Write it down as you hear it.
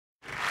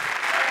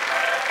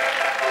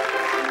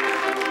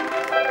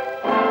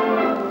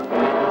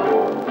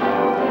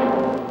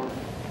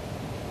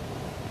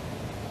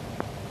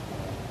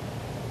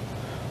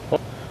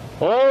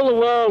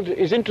world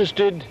is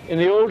interested in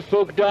the old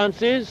folk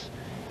dances,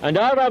 and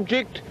our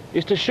object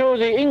is to show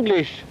the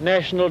English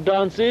national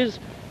dances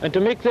and to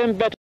make them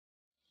better.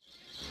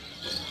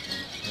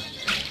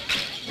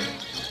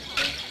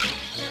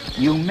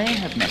 You may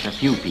have met a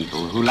few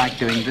people who like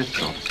doing this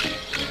sort of thing.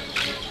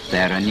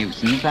 They're a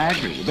nuisance, I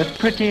agree, but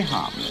pretty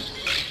harmless.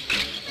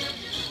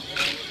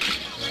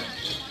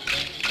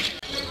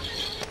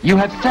 You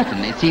have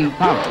certainly seen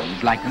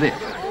thousands like this.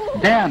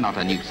 They're not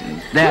a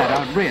nuisance, they're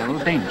a real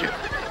danger.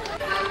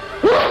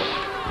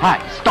 Hi,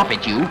 stop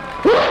it, you.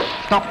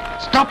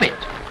 Stop it.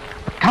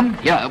 Come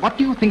here, what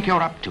do you think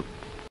you're up to?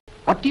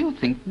 What do you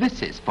think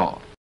this is for?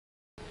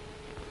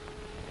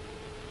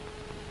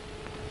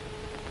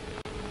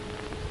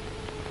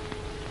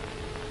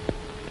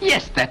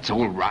 Yes, that's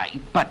all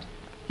right, but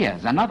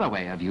here's another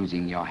way of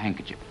using your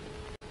handkerchief.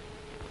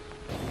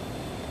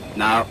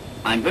 Now,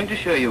 I'm going to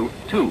show you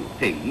two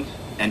things,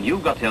 and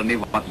you've got to tell me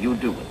what you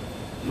do with them.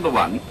 Number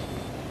one,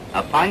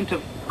 a pint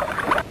of...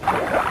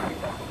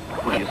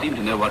 Well, you seem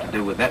to know what to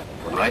do with that,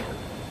 all right?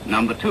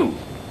 Number two,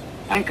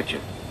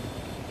 handkerchief.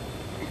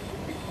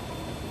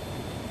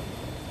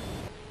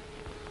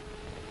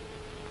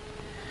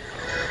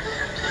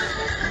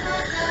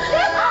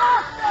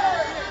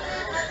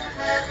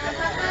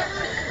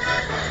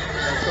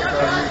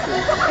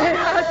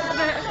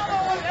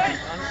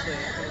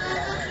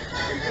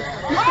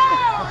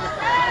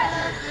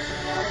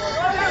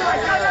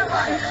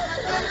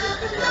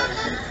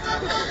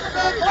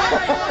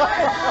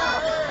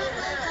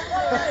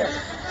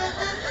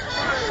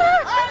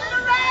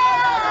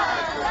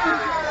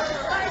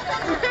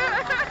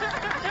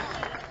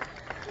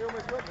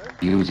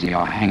 Use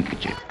your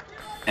handkerchief.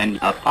 And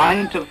a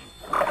pint of...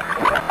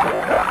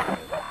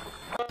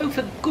 Oh,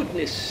 for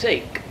goodness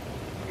sake,